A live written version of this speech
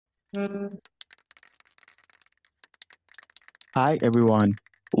Hi everyone,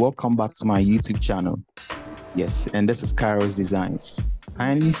 welcome back to my YouTube channel. Yes, and this is Kairos Designs.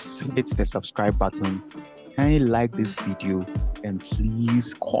 Kindly hit the subscribe button, kindly like this video, and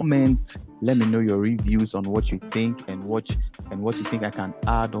please comment. Let me know your reviews on what you think and what you think I can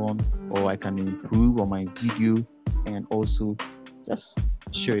add on or I can improve on my video, and also just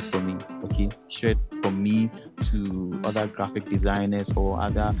share it for me. Okay, share it for me to other graphic designers or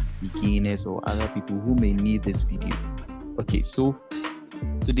other beginners or other people who may need this video. Okay, so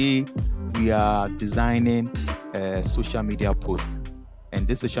today we are designing a social media post, and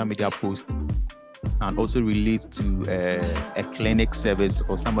this social media post can also relate to a clinic service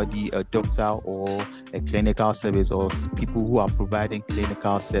or somebody, a doctor or a clinical service, or people who are providing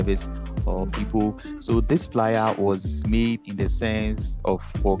clinical service or people. So this flyer was made in the sense of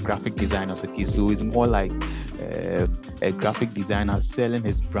for graphic designers. Okay, so it's more like a graphic designer selling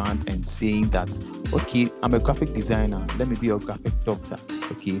his brand and saying that, okay, I'm a graphic designer, let me be a graphic doctor.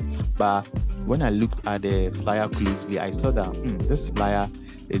 Okay, but when I looked at the flyer closely, I saw that this flyer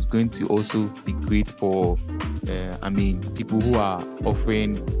is going to also be great for people who are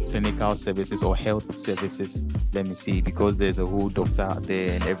offering clinical services or health services, let me say, because there's a whole doctor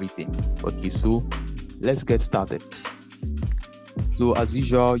there and everything. Okay, so let's get started. So as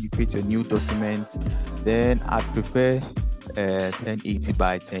usual, you create your new document. Then I prefer 1080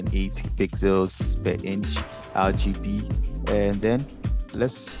 by 1080 pixels per inch RGB, and then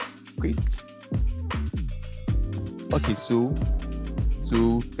let's create. Okay, so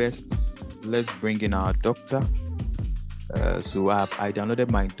first let's bring in our doctor. So I downloaded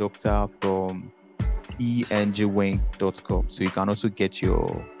my doctor from pngwing.com, so you can also get your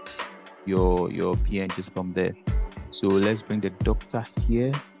PNGs from there. So let's bring the doctor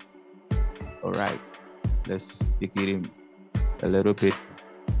here. All right, let's take it in a little bit.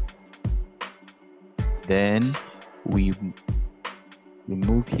 Then we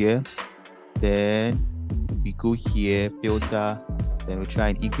move here, then we go here, filter, then we try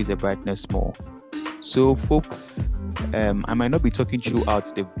and increase the brightness more. So folks, I might not be talking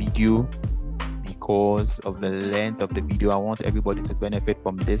throughout the video because of the length of the video. I want everybody to benefit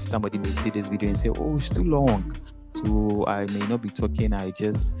from this. Somebody may see this video and say, oh, it's too long, so I may not be talking.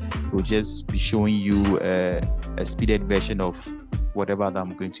 Will just be showing you a speeded version of whatever that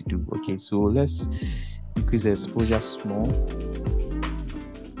I'm going to do. Okay, so let's increase the exposure small.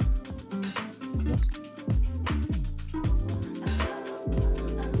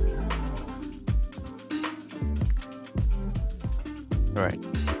 All right.